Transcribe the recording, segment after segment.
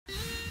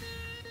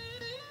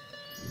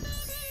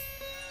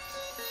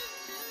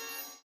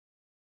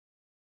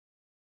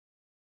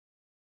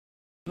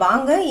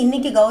வாங்க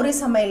இன்னைக்கு கௌரி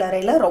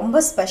சமையலறையில ரொம்ப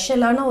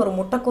ஸ்பெஷலான ஒரு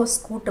முட்டைக்கோஸ்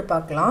கூட்டு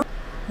பார்க்கலாம்.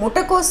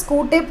 முட்டைக்கோஸ்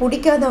கூட்டே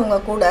பிடிக்காதவங்க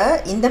கூட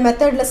இந்த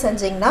மெத்தட்ல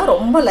செஞ்சீங்கன்னா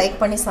ரொம்ப லைக்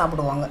பண்ணி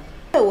சாப்பிடுவாங்க.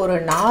 ஒரு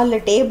 4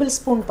 டேபிள்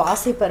ஸ்பூன்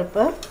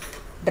பாசிப்பருப்பு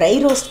ட்ரை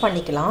ரோஸ்ட்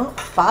பண்ணிக்கலாம்.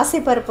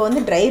 பாசிப்பருப்பு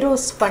வந்து ட்ரை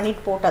ரோஸ்ட்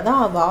பண்ணிட்டு போட்டால்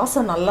தான்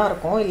வாசம்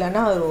நல்லாயிருக்கும்,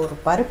 இல்லைன்னா ஒரு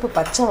பருப்பு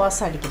பச்சை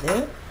வாசம் அடிக்குது.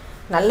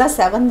 நல்லா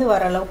செவந்து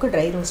வர அளவுக்கு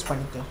ட்ரை ரோஸ்ட்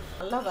பண்ணிக்கலாம்.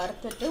 நல்லா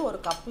வறுத்துட்டு ஒரு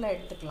கப்பில்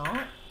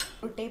எடுத்துக்கலாம்.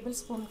 ஒரு டேபிள்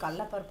ஸ்பூன்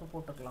கடலைப்பருப்பு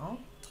போட்டுக்கலாம்.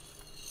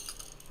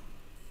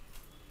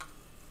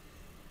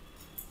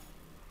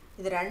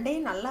 இது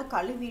ரெண்டையும் நல்லா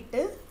கழுவிட்டு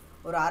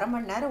ஒரு அரை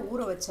மணி நேரம்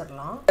ஊற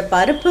வச்சிடலாம்.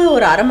 பருப்பு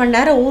ஒரு அரை மணி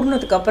நேரம்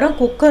ஊறினதுக்கப்புறம்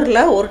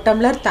குக்கரில் 1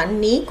 டம்ளர்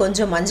தண்ணி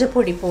கொஞ்சம் மஞ்சள்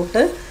பொடி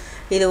போட்டு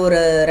இது ஒரு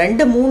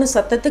 2-3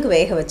 சத்தத்துக்கு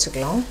வேக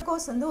வச்சுக்கலாம்.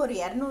 முட்டைக்கோஸ் வந்து ஒரு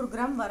 200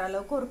 கிராம் வர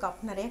அளவுக்கு ஒரு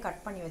கப் நிறைய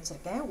கட் பண்ணி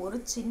வச்சுருக்கேன். ஒரு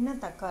சின்ன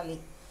தக்காளி,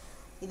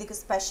 இதுக்கு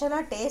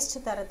ஸ்பெஷலாக டேஸ்ட்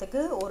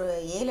தரத்துக்கு ஒரு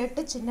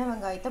 7-8 சின்ன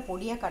வெங்காயத்தை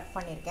பொடியாக கட்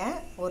பண்ணியிருக்கேன்.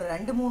 ஒரு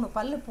 2-3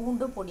 பல்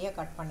பூண்டு பொடியாக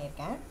கட்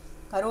பண்ணியிருக்கேன்.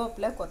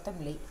 கருவேப்பிலை,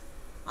 கொத்தமல்லி.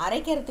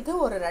 அரைக்கிறதுக்கு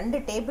ஒரு 2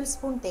 டேபிள்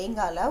ஸ்பூன்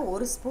தேங்காயில்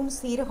 1 ஸ்பூன்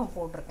சீரகம்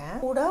போட்டிருக்கேன்.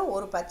 கூட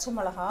ஒரு பச்சை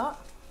மிளகா,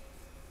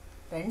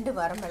 2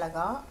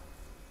 வரமிளகா,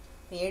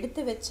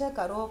 எடுத்து வச்ச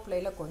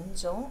கருவேப்பிலையில்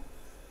கொஞ்சம்,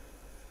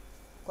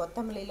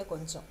 கொத்தமல்லியில்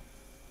கொஞ்சம்,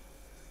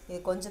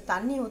 இது கொஞ்சம்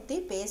தண்ணி ஊற்றி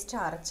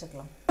பேஸ்ட்டாக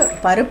அரைச்சிக்கலாம்.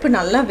 பருப்பு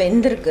நல்லா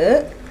வெந்திருக்கு.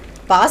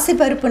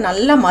 பாசிப்பருப்பு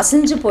நல்லா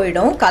மசிஞ்சு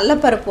போயிடும்.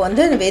 கடலப்பருப்பு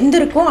வந்து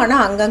வெந்திருக்கும்,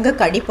 ஆனால் அங்கங்கே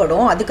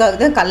கடிப்படும். அதுக்காக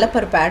தான்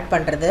கடலப்பருப்பு ஆட்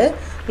பண்ணுறது.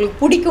 உங்களுக்கு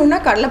பிடிக்கும்னா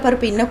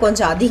கடலப்பருப்பு இன்னும்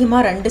கொஞ்சம்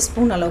அதிகமாக 2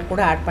 ஸ்பூன் அளவு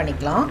கூட ஆட்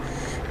பண்ணிக்கலாம்.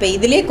 இப்போ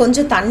இதிலே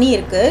கொஞ்சம் தண்ணி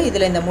இருக்குது,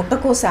 இதில் இந்த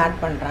முட்டைக்கோஸ்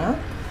ஆட் பண்ணுறேன்.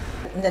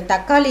 இந்த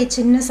தக்காளி,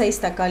 சின்ன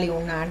சைஸ் தக்காளி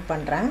ஒன்று ஆட்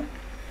பண்ணுறேன்.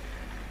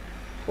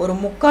 ஒரு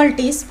 3/4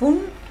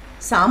 டீஸ்பூன்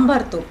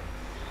சாம்பார் தூள்.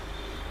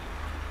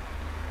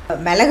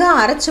 மிளகாய்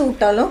அரைச்சி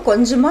விட்டாலும்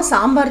கொஞ்சமாக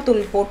சாம்பார்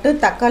தூள் போட்டு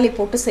தக்காளி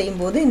போட்டு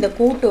செய்யும்போது இந்த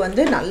கூட்டு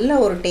வந்து நல்ல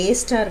ஒரு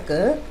டேஸ்ட்டாக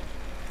இருக்குது.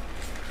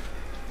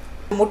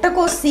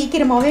 முட்டைக்கோஸ்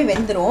சீக்கிரமாகவே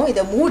வெந்துடும்.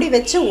 இதை மூடி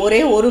வச்சு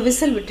ஒரே ஒரு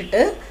விசில்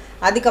விட்டுட்டு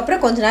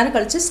அதுக்கப்புறம் கொஞ்ச நேரம்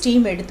கழித்து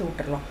ஸ்டீம் எடுத்து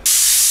விட்டுடலாம்.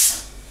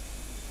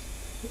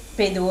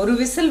 இப்போ இது ஒரு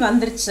விசில்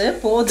வந்துருச்சு,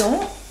 போதும்.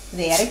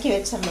 இதை இறக்கி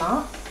வச்சிடலாம்.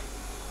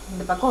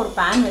 இந்த பக்கம் ஒரு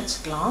பேன்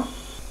வச்சுக்கலாம்.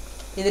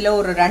 இதில்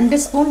ஒரு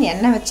 2 ஸ்பூன்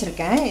எண்ணெய்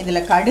வச்சுருக்கேன்.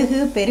 இதில் கடுகு,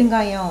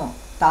 பெருங்காயம்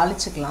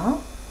தாளிச்சுக்கலாம்.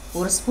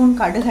 1 ஸ்பூன்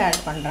கடுகு ஆட்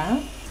பண்ணுறேன்.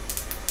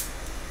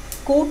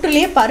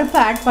 கூட்டுலேயே பருப்பு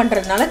ஆட்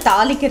பண்ணுறதுனால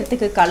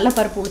தாளிக்கிறதுக்கு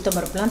கடலைப்பருப்பு, உளுத்தம்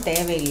பருப்புலாம்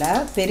தேவையில்லை.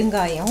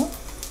 பெருங்காயம்,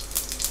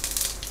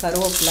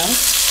 கருவேப்பிலை,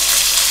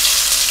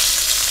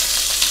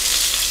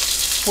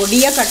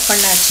 பொடியாக கட்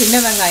பண்ண சின்ன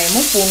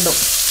வெங்காயமும்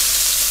பூண்டும்.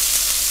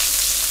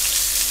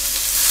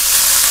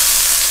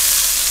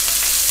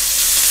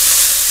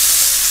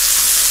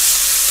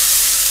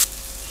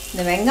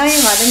 இந்த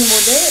வெங்காயம் வதங்கும்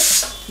போது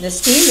இந்த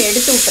ஸ்டீம்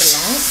எடுத்து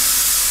விட்டுடலாம்.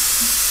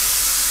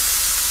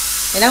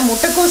 ஏன்னா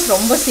முட்டைக்கோஸ்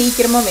ரொம்ப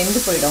சீக்கிரமாக வெந்து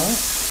போயிடும்.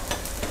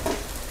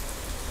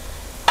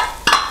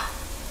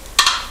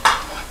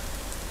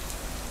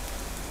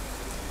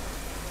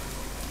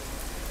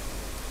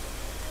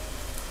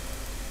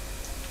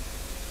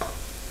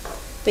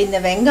 இப்போ இந்த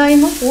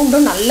வெங்காயமும்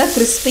பூண்டும் நல்லா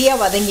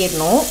கிறிஸ்பியாக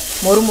வதங்கிடணும்.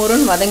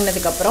 மொறுமொறுன்னு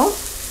வதங்கினதுக்கப்புறம்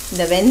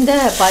இந்த வெந்த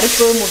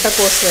பருப்பு,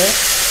 முட்டைக்கோஸு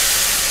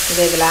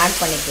இதை இதில்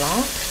ஆட்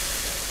பண்ணிக்கலாம்.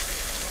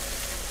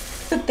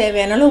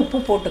 தேவையான உப்பு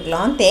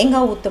போட்டுக்கலாம்.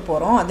 தேங்காய் ஊற்ற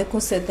போகிறோம்,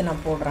 அதுக்கும் சேர்த்து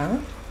நான் போடுறேன்.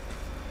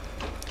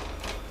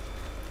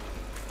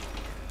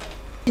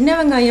 சின்ன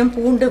வெங்காயம்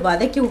பூண்டு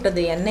வதக்கி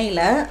விட்டது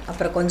எண்ணெயில்,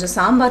 அப்புறம் கொஞ்சம்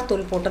சாம்பார்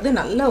தூள் போட்டது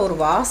நல்ல ஒரு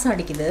வாசம்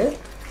அடிக்குது.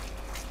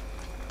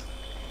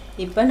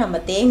 இப்போ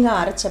நம்ம தேங்காய்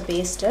அரைச்ச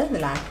பேஸ்ட்டை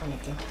இதில் ஆட்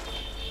பண்ணிக்கலாம்.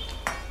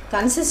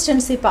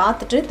 கன்சிஸ்டன்சி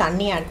பார்த்துட்டு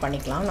தண்ணி ஆட்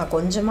பண்ணிக்கலாம். நான்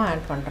கொஞ்சமாக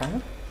ஆட் பண்ணுறேன்.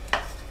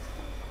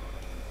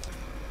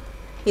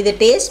 இது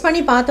டேஸ்ட்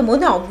பண்ணி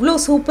பார்த்தம்போது அவ்வளோ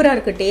சூப்பராக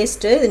இருக்குது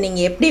டேஸ்ட்டு. இது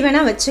நீங்கள் எப்படி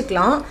வேணால்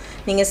வச்சுக்கலாம்.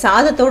 நீங்கள்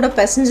சாதத்தோடு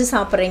பிசைஞ்சு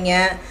சாப்பிட்றீங்க,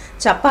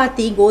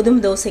 சப்பாத்தி,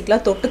 கோதுமை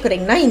தோசைக்கெலாம்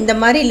தொட்டுக்கிறீங்கன்னா இந்த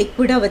மாதிரி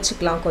லிக்விடாக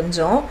வச்சுக்கலாம்.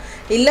 கொஞ்சம்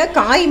இல்லை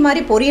காய்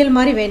மாதிரி பொரியல்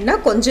மாதிரி வேணுன்னா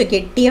கொஞ்சம்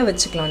கெட்டியாக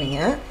வச்சுக்கலாம்.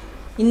 நீங்கள்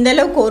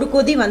இந்தளவுக்கு ஒரு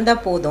கொதி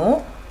வந்தால் போதும்.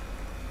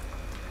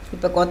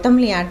 இப்போ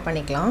கொத்தமல்லி ஆட்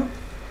பண்ணிக்கலாம்.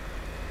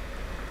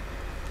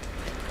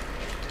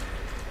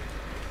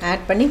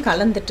 ஆட் பண்ணி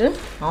கலந்துட்டு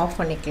ஆஃப்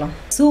பண்ணிக்கலாம்.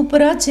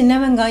 சூப்பராக சின்ன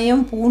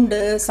வெங்காயம், பூண்டு,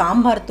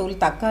 சாம்பார் தூள்,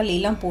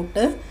 தக்காளிலாம்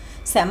போட்டு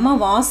செம்ம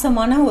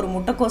வாசமான ஒரு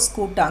முட்டைக்கோஸ்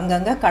கூட்டு,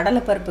 அங்கங்கே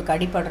கடலைப்பருப்பு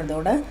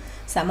கடிப்படுறதோட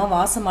செம்ம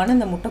வாசமான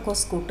இந்த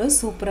முட்டைக்கோஸ் கூட்டு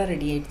சூப்பராக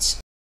ரெடி ஆயிடுச்சு.